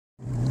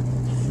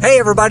Hey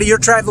everybody, you're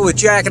traveling with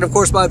Jack and of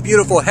course my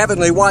beautiful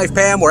heavenly wife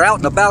Pam. We're out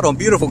and about on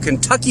beautiful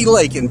Kentucky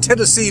Lake in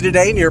Tennessee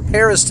today, near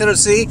Paris,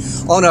 Tennessee,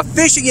 on a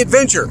fishing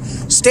adventure.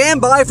 Stand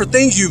by for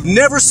things you've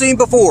never seen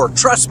before,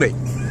 trust me.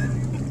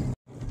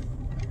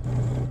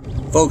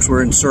 Folks,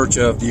 we're in search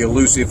of the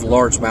elusive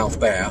largemouth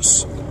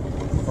bass.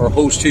 Our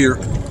host here,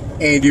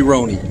 Andy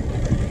Roney.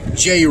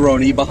 Jay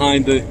Roney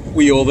behind the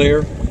wheel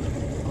there.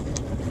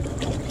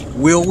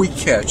 Will we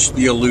catch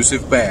the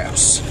elusive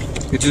bass?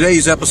 In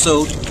today's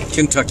episode,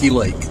 Kentucky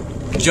Lake.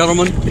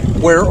 Gentlemen,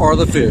 where are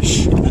the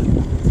fish?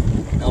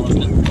 On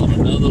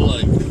another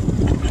lake.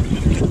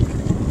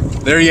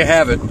 There you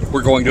have it.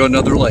 We're going to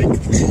another lake.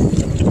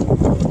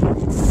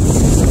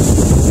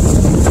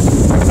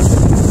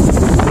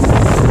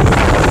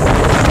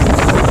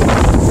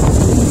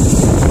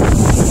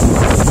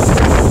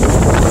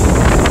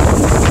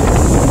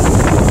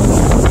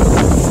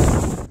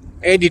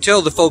 Andy,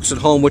 tell the folks at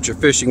home what you're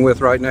fishing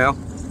with right now.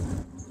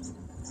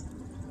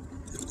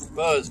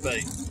 Buzz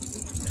bait.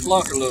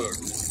 Flunker lure.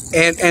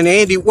 And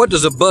Andy, what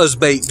does a buzz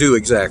bait do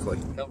exactly?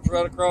 Comes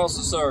right across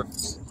the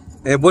surface.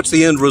 And what's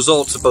the end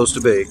result supposed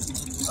to be?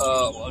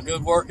 A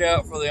good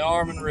workout for the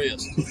arm and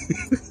wrist.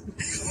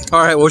 All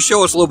right, well,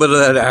 show us a little bit of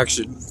that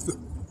action.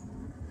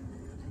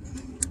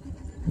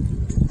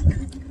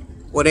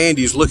 What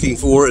Andy's looking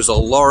for is a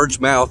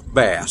largemouth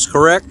bass,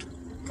 correct?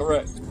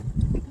 Correct.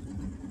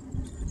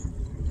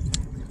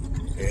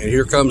 And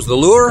here comes the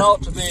lure.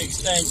 Thought to be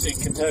extinct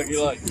in Kentucky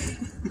Lake.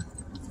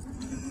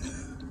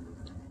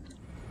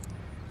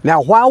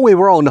 Now, while we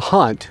were on the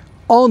hunt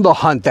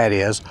that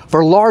is,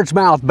 for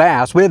largemouth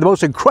bass, we had the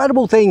most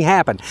incredible thing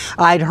happen.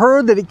 I'd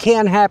heard that it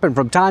can happen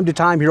from time to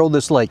time here on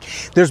this lake.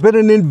 There's been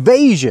an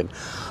invasion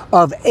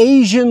of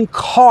Asian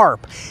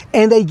carp,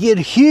 and they get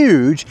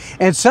huge,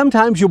 and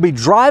sometimes you'll be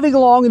driving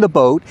along in the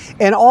boat,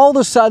 and all of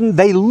a sudden,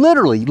 they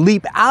literally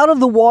leap out of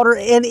the water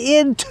and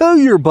into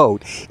your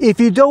boat. If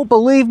you don't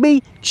believe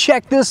me,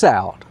 check this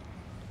out.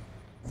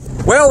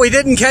 Well, we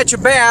didn't catch a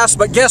bass,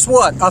 but guess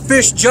what? A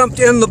fish jumped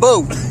in the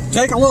boat.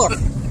 Take a look.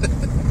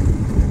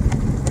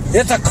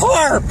 It's a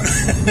carp.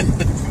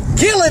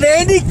 Kill it,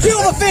 Andy.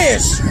 Kill the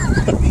fish.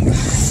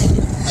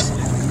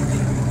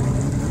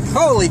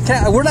 Holy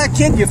cow. We're not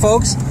kidding you,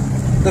 folks.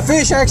 The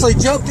fish actually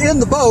jumped in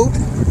the boat.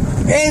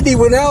 Andy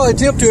will now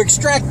attempt to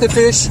extract the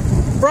fish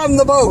from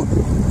the boat.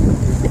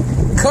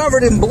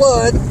 Covered in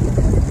blood.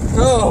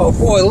 Oh,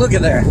 boy, look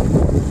at that.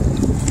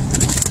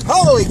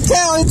 Holy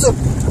cow, it's a...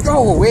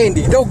 Oh,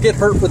 Andy, don't get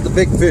hurt with the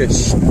big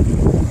fish.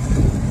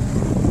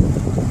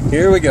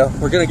 Here we go.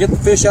 We're going to get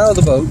the fish out of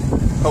the boat.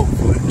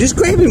 Hopefully. Just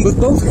grab him with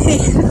both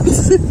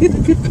hands.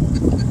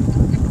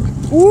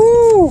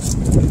 Woo!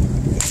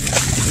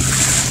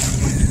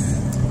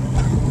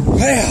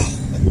 Well,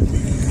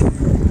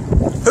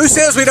 who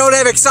says we don't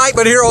have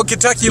excitement here on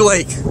Kentucky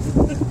Lake?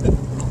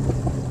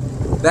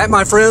 That,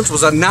 my friends,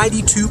 was a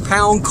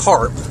 92-pound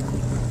carp.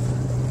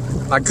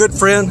 My good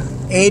friend,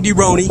 Andy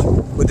Roney,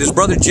 with his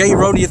brother Jay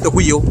Roney at the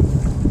wheel,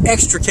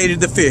 extricated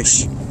the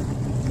fish,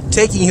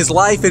 taking his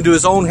life into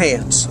his own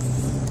hands.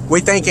 We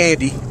thank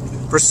Andy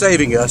for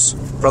saving us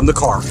from the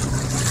carp.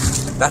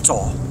 That's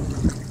all.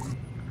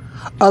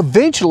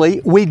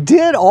 Eventually, we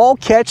did all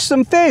catch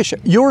some fish.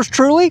 Yours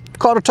truly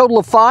caught a total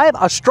of 5.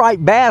 A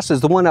striped bass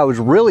is the one I was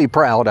really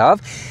proud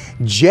of.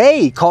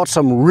 Jay caught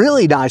some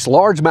really nice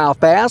largemouth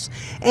bass,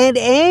 and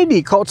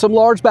Andy caught some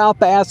largemouth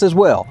bass as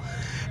well.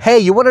 Hey,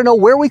 you want to know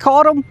where we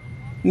caught them?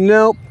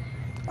 Nope.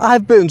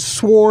 I've been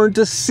sworn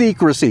to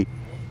secrecy.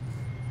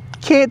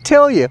 Can't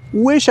tell you.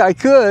 Wish I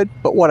could,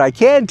 but what I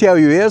can tell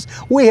you is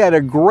we had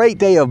a great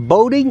day of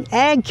boating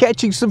and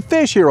catching some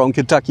fish here on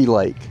Kentucky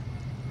Lake.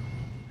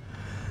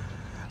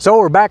 So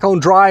we're back on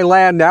dry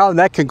land now, and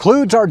that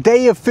concludes our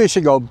day of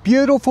fishing on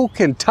beautiful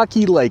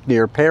Kentucky Lake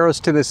near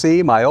Paris,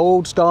 Tennessee, my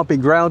old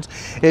stomping grounds.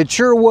 It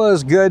sure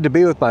was good to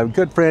be with my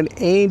good friend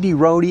Andy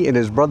Roney and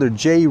his brother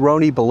Jay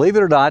Roney. Believe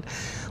it or not,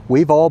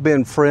 we've all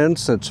been friends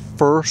since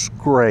first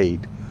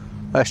grade.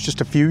 That's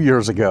just a few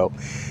years ago.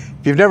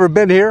 If you've never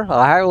been here,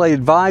 I highly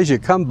advise you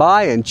come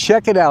by and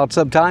check it out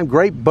sometime.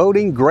 Great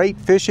boating, great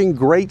fishing,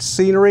 great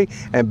scenery,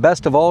 and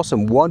best of all,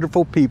 some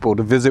wonderful people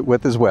to visit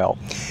with as well.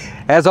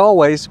 As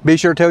always, be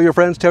sure to tell your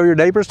friends, tell your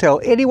neighbors, tell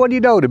anyone you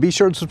know to be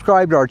sure to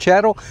subscribe to our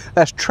channel.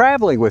 That's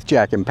Traveling with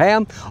Jack and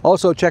Pam.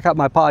 Also, check out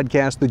my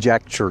podcast, The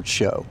Jack Church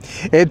Show.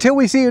 Until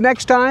we see you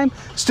next time,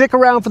 stick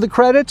around for the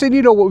credits, and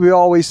you know what we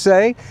always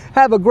say,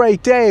 have a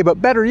great day, but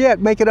better yet,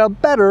 make it a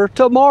better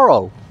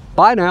tomorrow.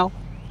 Bye now.